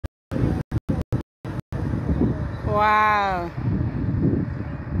Wow.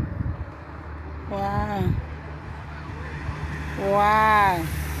 Wow. Wow.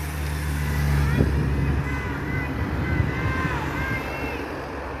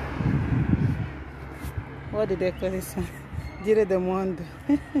 What did they call this one? Giro del Mondo.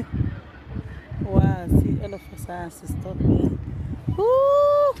 Wow, see, all of us have to stop here.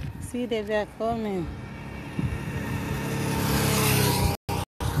 Woo! See, they are coming.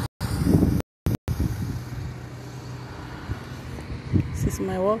 This is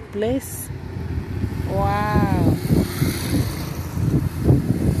my workplace. Wow.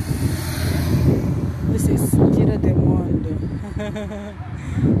 This is Giro del Mondo.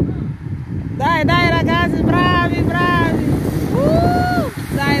 Dai, dai ragazzi, bravi, bravi.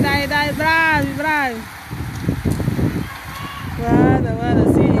 Dai, dai, dai, bravi, bravi. Guarda,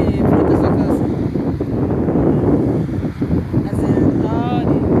 guarda, sì, pronto sta cosa. As in, all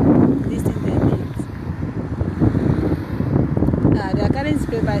these things they need. Ah, they are carrying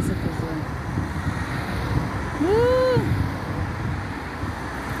spare bicycles.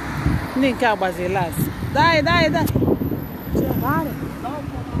 Nem cá basilas. Dai, dai, dai.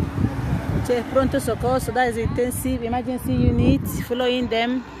 C'è pronto soccorso, that is intensive emergency unit, following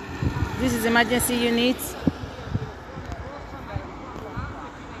them. This is emergency unit.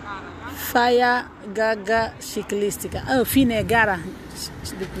 Fire Gaga ciclistica. Oh, fine Gara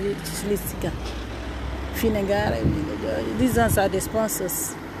ciclistica. Fine Gara. These ones are the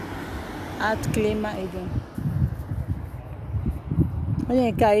sponsors. Art Clima agent.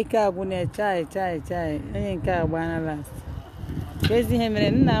 Onye nke ike agwụ na chai. Onye nke agbana last. Crazy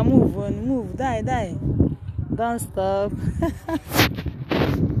Henry, now move, die. Don't stop.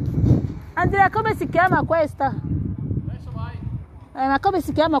 Andrea, come si chiama questa? Adesso vai. Ma come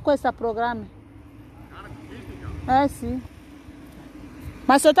si chiama questo programma? Sì.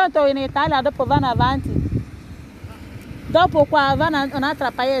 Ma soltanto in Italia, dopo vanno avanti. Dopo qua vanno in un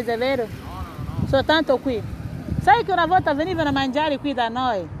altro paese, vero? No. Soltanto qui. Sai che una volta venivano a mangiare qui da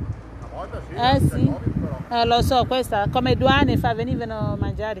noi? Una volta sì. Sì. Lo so, questa, come 2 anni fa venivano a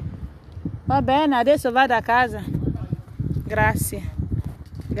mangiare. Va bene, adesso vado a casa. Grazie.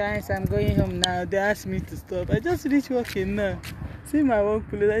 Guys, I'm going home now. They asked me to stop. I just finished working now. See my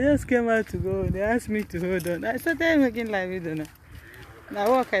workplace. I just came out to go. They asked me to hold on. I started making live video now.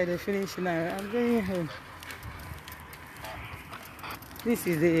 Now work I finish now. I'm going home. This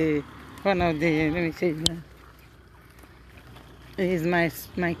is one of the, let me say now. This is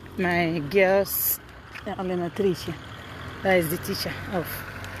my girls. Allenatrice. That is the teacher of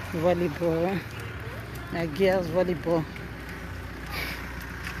volleyball. My girls volleyball.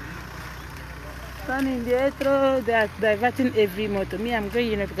 Turning dietro, they are diverting every motor. Me, I'm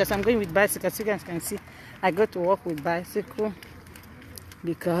going, because I'm going with bicycle. As you guys can see, I go to work with bicycle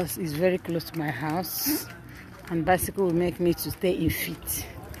because it's very close to my house, and bicycle will make me to stay in fit.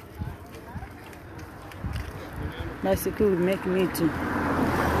 Bicycle will make me to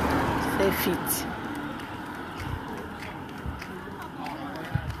stay fit.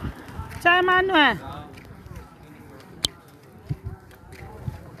 Ciao Manuel.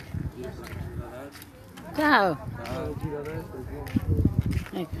 Ciao.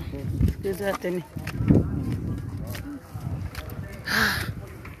 Ecco, scusatemi.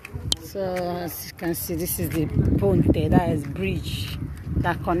 So as you can see, this is the ponte, that is bridge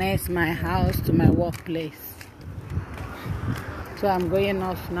that connects my house to my workplace. So I'm going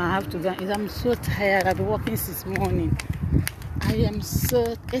off now. I have to go. I'm so tired. I've been working since morning. I am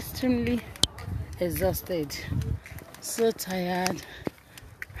so extremely exhausted, so tired.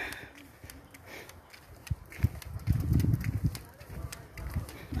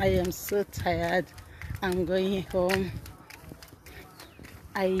 I am so tired. I'm going home.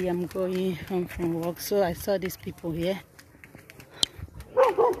 I am going home from work. So I saw these people here.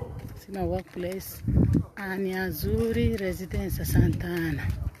 See my workplace. Azzurri Residenza Santa Ana.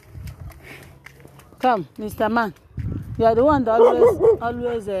 Come, Mr. Man. You are the one that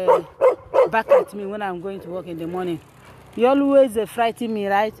always back at me when I'm going to work in the morning. You always frighten me,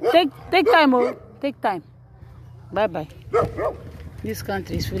 right? Take time, oh. Take time. Bye-bye. This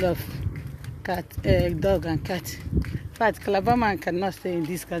country is full of dog and cat. In fact, Calabar man cannot stay in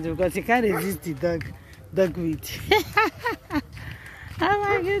this country because he can't resist the dog meat. Oh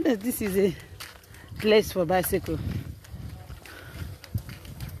my goodness, this is a place for bicycle.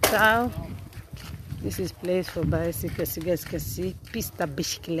 Ciao. This is place for bicycles. You guys can see pista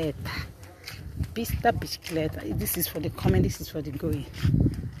bicicletta. Pista bicicletta. This is for the coming, this is for the going.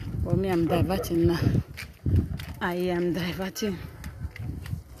 For me, I'm diverting now. I am diverting.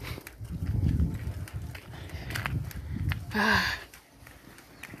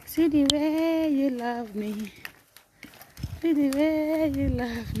 See the way you love me. See the way you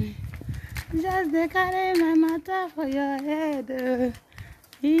love me. Just the carry my matter for your head.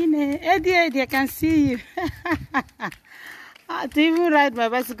 Eddie, I can see you. To even ride my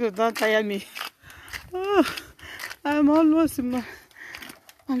bicycle don't tire me. Oh, I'm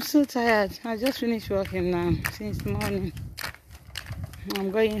so tired. I just finished working now since morning. I'm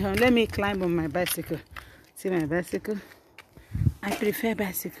going home. Let me climb on my bicycle. See my bicycle? I prefer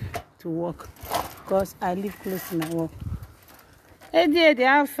bicycle to walk because I live close to my work. Eddie,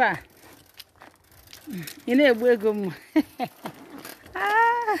 how far? You know where go.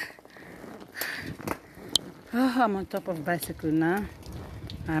 Oh, I'm on top of bicycle now.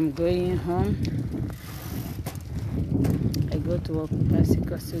 I'm going home. I go to work with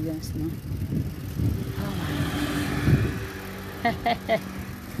bicycle students now. Oh.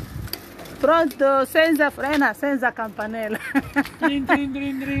 Pronto, senza frena, senza campanella. Drin, drin,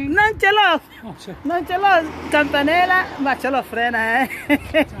 drin, drin. Non ce l'ho campanella, ma ce l'ho frena,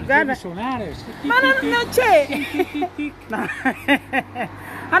 Devi suonare. Ma non c'è. No.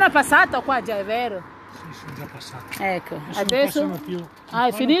 Hanno passato qua già, è vero? Sì, sono già passati. Ecco, Adesso non passano più. Ah,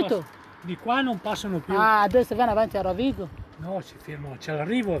 è finito? Di qua non passano più. Ah, adesso vanno avanti a Rovigo? No, si fermano, c'è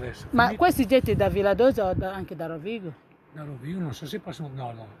l'arrivo adesso. Ma Finito. questi getti da Villadose o anche da Rovigo? Da Rovigo non so se passano,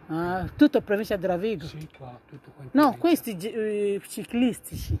 no. Ah, tutto provincia di Rovigo? Sì, qua, tutto qua. No, questi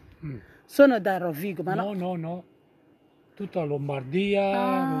ciclistici sono da Rovigo, ma no. Tutta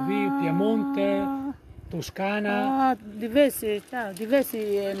Lombardia, Rovigo, Piemonte, Toscana. Diversi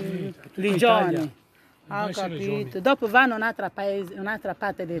regioni. Ho capito. Regioni. Dopo vanno un'altra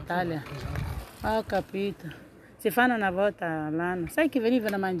parte d'Italia. Esatto. Ho capito. Si fanno una volta all'anno. Sai che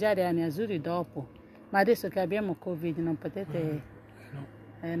venivano a mangiare anni azzurri dopo? Ma adesso che abbiamo Covid non potete...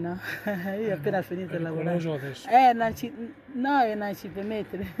 No. Io ho appena finito di lavorare. Adesso. Non ci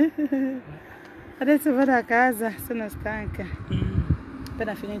permette. Adesso vado a casa, sono stanca.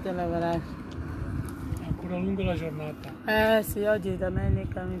 Appena finito di lavorare. È ancora lunga la giornata. Sì, oggi è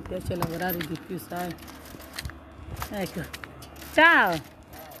domenica, mi piace lavorare di più, sai. Ecco. Ciao!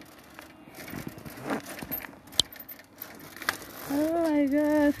 Oh my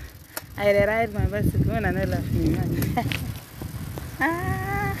God! I ride my bicycle and I love me.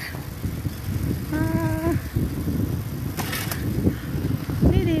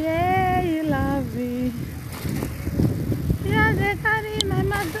 See the way you love me. You're carry my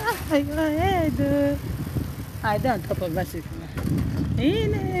mother for your head. I don't top of bicycle.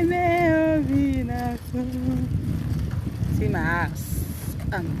 See my ass.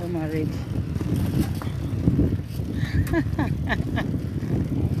 I'm home already.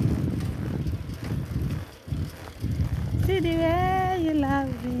 See the way you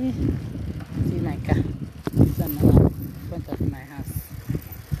love me. See my car. It's on the front of my house.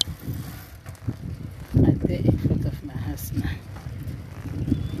 Right there in front of my house now.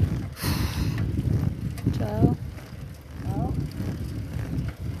 Ciao. Oh.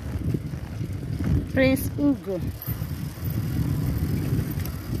 Prince Ugo.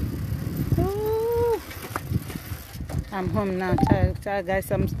 Ooh. I'm home now. Ciao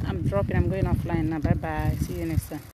guys. I'm dropping. I'm going offline now. Bye bye. See you next time.